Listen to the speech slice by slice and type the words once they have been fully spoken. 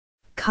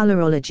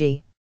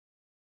Colorology.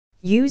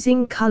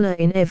 Using color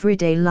in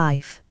everyday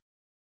life.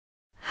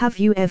 Have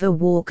you ever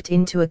walked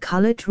into a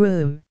colored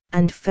room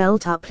and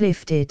felt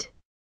uplifted,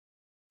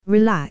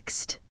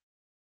 relaxed,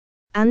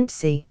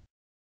 antsy?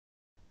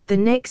 The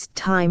next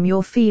time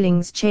your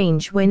feelings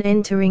change when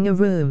entering a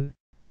room,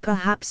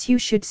 perhaps you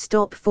should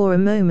stop for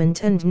a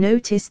moment and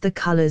notice the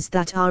colors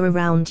that are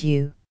around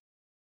you.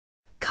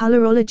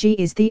 Colorology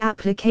is the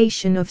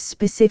application of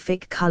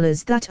specific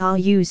colors that are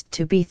used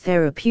to be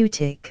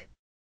therapeutic.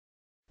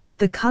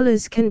 The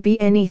colors can be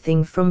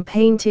anything from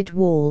painted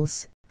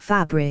walls,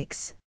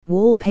 fabrics,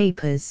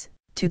 wallpapers,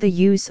 to the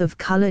use of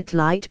colored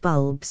light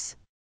bulbs.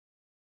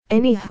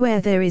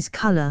 Anywhere there is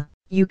color,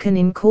 you can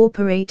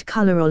incorporate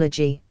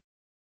colorology.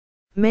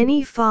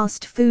 Many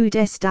fast food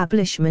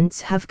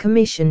establishments have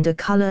commissioned a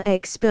color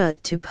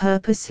expert to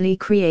purposely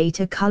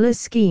create a color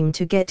scheme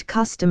to get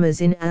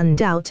customers in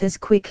and out as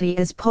quickly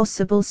as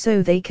possible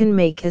so they can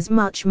make as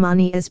much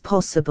money as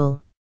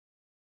possible.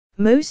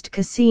 Most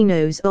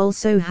casinos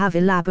also have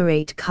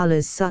elaborate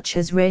colors such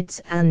as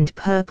reds and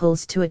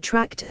purples to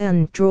attract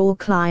and draw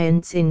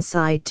clients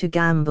inside to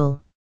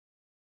gamble.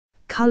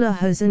 Color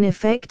has an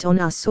effect on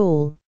us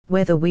all,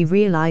 whether we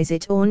realize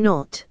it or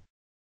not.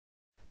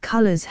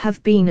 Colors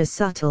have been a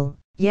subtle,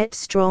 yet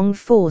strong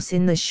force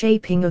in the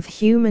shaping of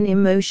human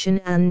emotion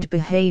and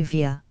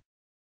behavior.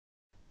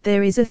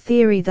 There is a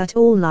theory that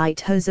all light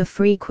has a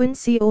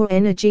frequency or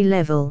energy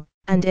level,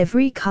 and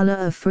every color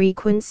a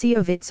frequency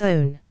of its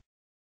own.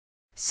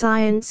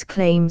 Science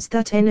claims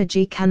that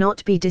energy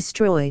cannot be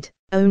destroyed,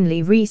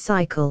 only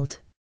recycled.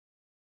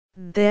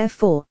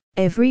 Therefore,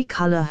 every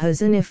color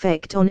has an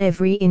effect on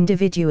every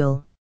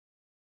individual.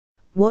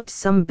 What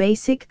some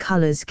basic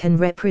colors can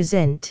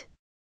represent.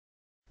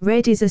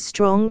 Red is a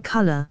strong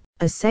color,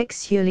 a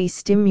sexually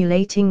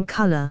stimulating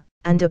color,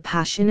 and a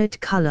passionate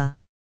color.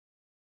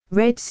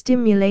 Red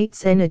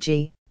stimulates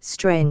energy,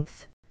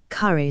 strength,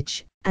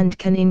 courage, and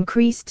can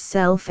increase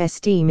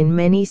self-esteem in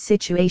many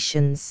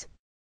situations.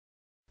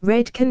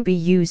 Red can be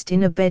used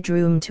in a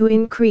bedroom to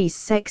increase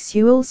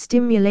sexual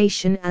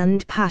stimulation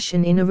and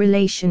passion in a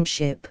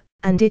relationship,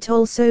 and it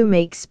also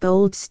makes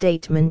bold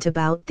statement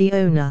about the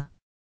owner.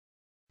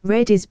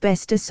 Red is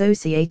best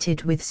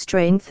associated with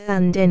strength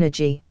and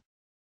energy.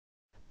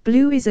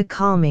 Blue is a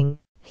calming,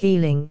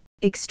 healing,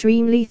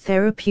 extremely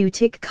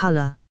therapeutic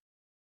color.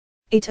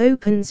 It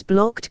opens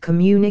blocked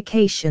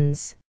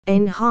communications,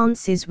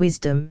 enhances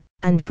wisdom,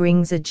 and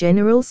brings a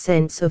general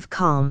sense of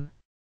calm.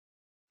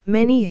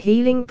 Many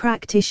healing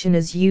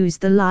practitioners use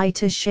the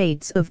lighter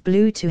shades of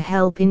blue to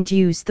help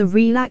induce the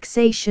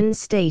relaxation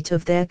state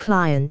of their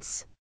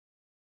clients.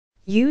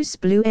 Use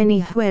blue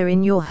anywhere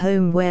in your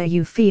home where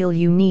you feel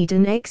you need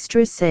an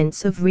extra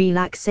sense of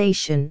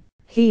relaxation,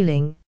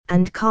 healing,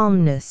 and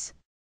calmness.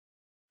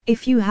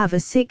 If you have a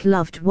sick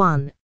loved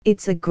one,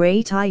 it's a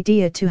great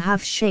idea to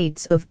have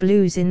shades of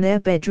blues in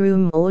their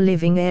bedroom or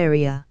living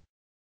area.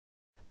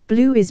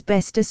 Blue is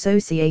best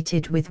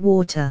associated with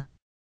water.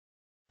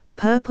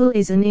 Purple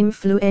is an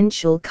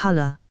influential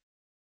color.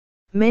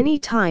 Many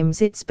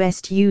times it's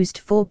best used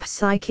for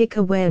psychic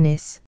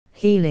awareness,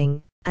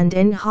 healing, and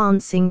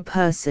enhancing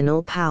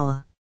personal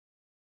power.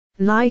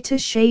 Lighter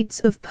shades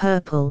of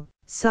purple,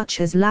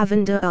 such as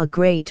lavender, are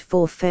great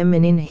for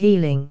feminine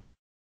healing.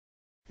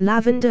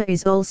 Lavender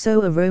is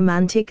also a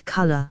romantic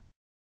color.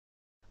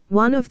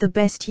 One of the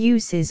best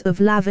uses of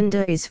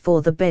lavender is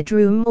for the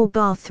bedroom or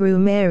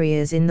bathroom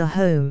areas in the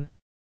home.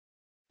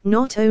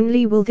 Not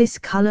only will this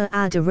color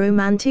add a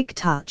romantic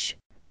touch,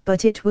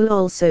 but it will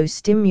also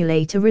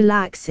stimulate a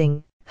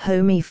relaxing,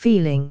 homey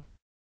feeling.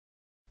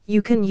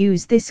 You can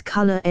use this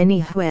color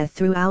anywhere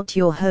throughout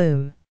your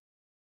home.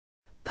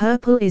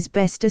 Purple is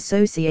best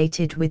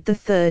associated with the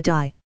third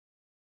eye.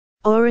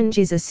 Orange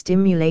is a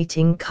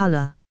stimulating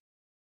color.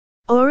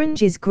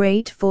 Orange is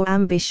great for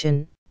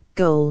ambition,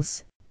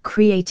 goals,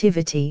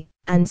 creativity,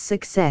 and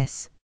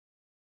success.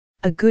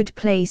 A good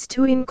place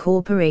to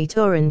incorporate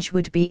orange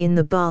would be in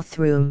the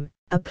bathroom,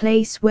 a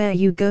place where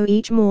you go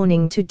each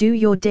morning to do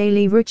your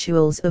daily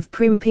rituals of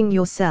primping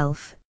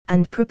yourself,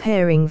 and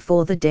preparing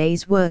for the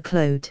day's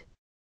workload.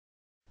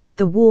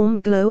 The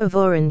warm glow of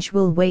orange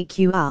will wake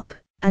you up,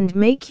 and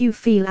make you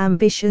feel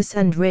ambitious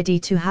and ready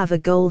to have a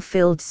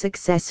goal-filled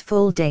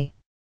successful day.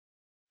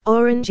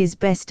 Orange is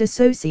best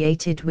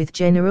associated with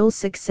general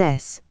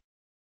success.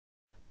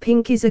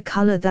 Pink is a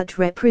color that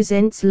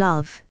represents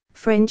love,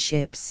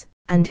 friendships,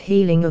 and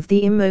healing of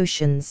the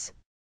emotions.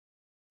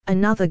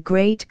 Another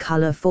great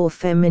color for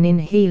feminine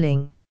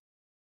healing.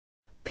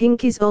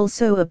 Pink is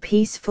also a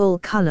peaceful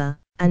color,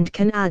 and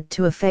can add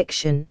to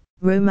affection,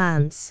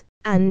 romance,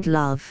 and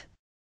love.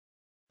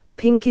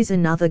 Pink is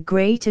another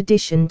great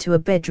addition to a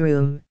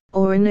bedroom,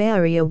 or an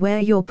area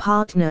where your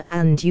partner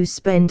and you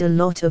spend a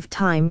lot of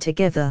time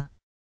together.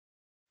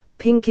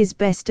 Pink is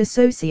best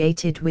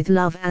associated with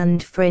love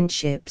and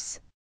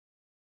friendships.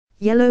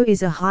 Yellow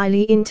is a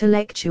highly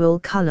intellectual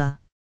color.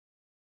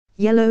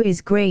 Yellow is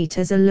great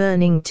as a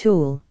learning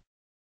tool.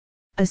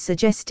 A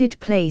suggested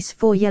place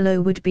for yellow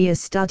would be a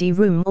study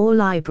room or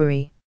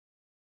library.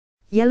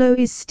 Yellow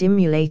is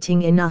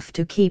stimulating enough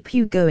to keep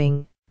you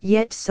going,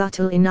 yet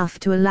subtle enough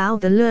to allow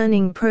the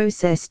learning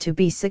process to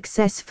be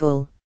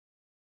successful.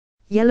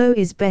 Yellow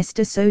is best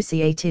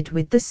associated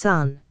with the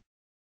sun.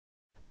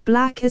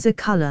 Black as a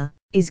color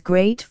is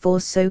great for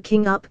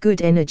soaking up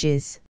good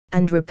energies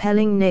and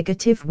repelling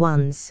negative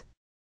ones.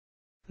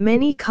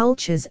 Many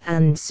cultures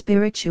and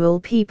spiritual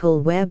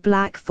people wear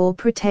black for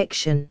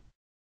protection.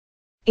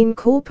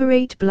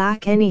 Incorporate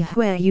black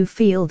anywhere you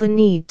feel the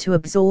need to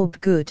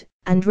absorb good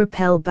and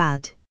repel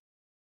bad.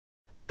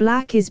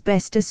 Black is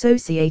best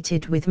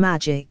associated with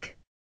magic.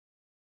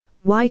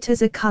 White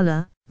as a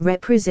color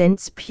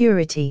represents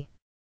purity.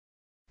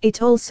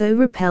 It also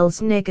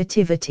repels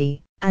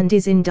negativity and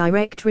is in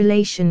direct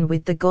relation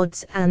with the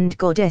gods and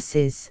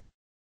goddesses.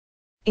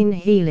 In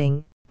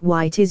healing,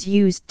 white is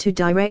used to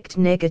direct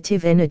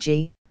negative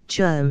energy,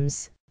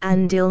 germs,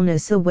 and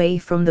illness away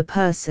from the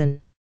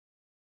person.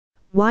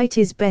 White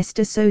is best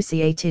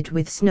associated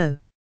with snow.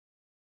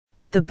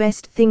 The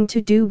best thing to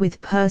do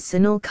with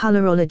personal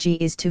colorology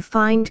is to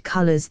find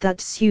colors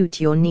that suit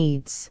your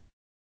needs.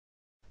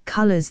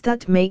 Colors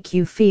that make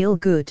you feel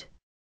good.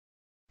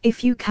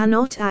 If you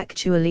cannot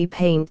actually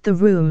paint the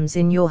rooms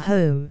in your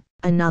home,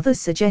 another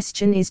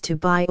suggestion is to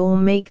buy or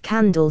make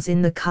candles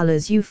in the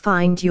colors you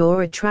find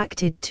you're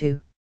attracted to.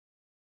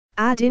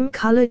 Add in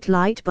colored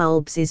light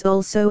bulbs is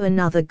also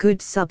another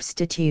good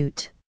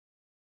substitute.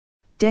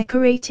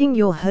 Decorating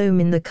your home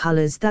in the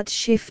colors that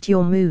shift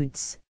your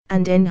moods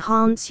and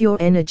enhance your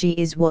energy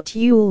is what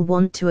you'll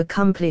want to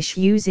accomplish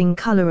using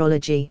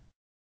colorology.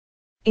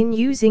 In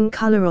using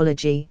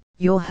colorology,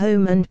 your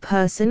home and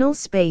personal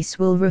space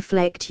will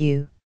reflect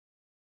you.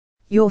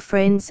 Your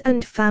friends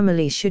and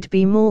family should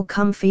be more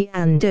comfy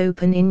and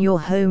open in your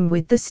home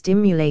with the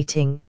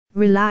stimulating,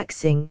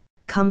 relaxing,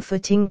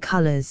 comforting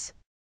colors.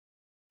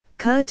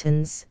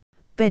 Curtains,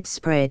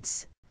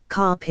 bedspreads,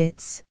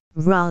 carpets,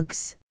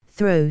 rugs,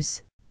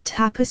 throws,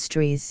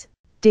 tapestries,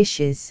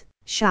 dishes,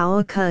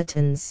 shower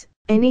curtains,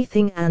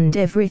 anything and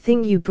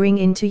everything you bring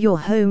into your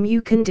home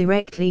you can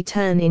directly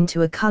turn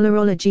into a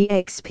colorology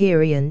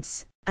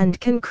experience, and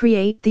can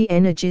create the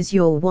energies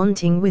you're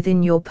wanting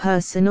within your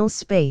personal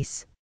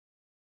space.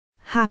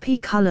 Happy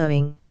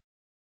coloring!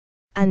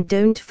 And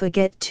don't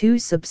forget to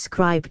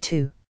subscribe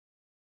to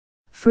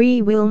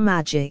Free Will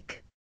Magic.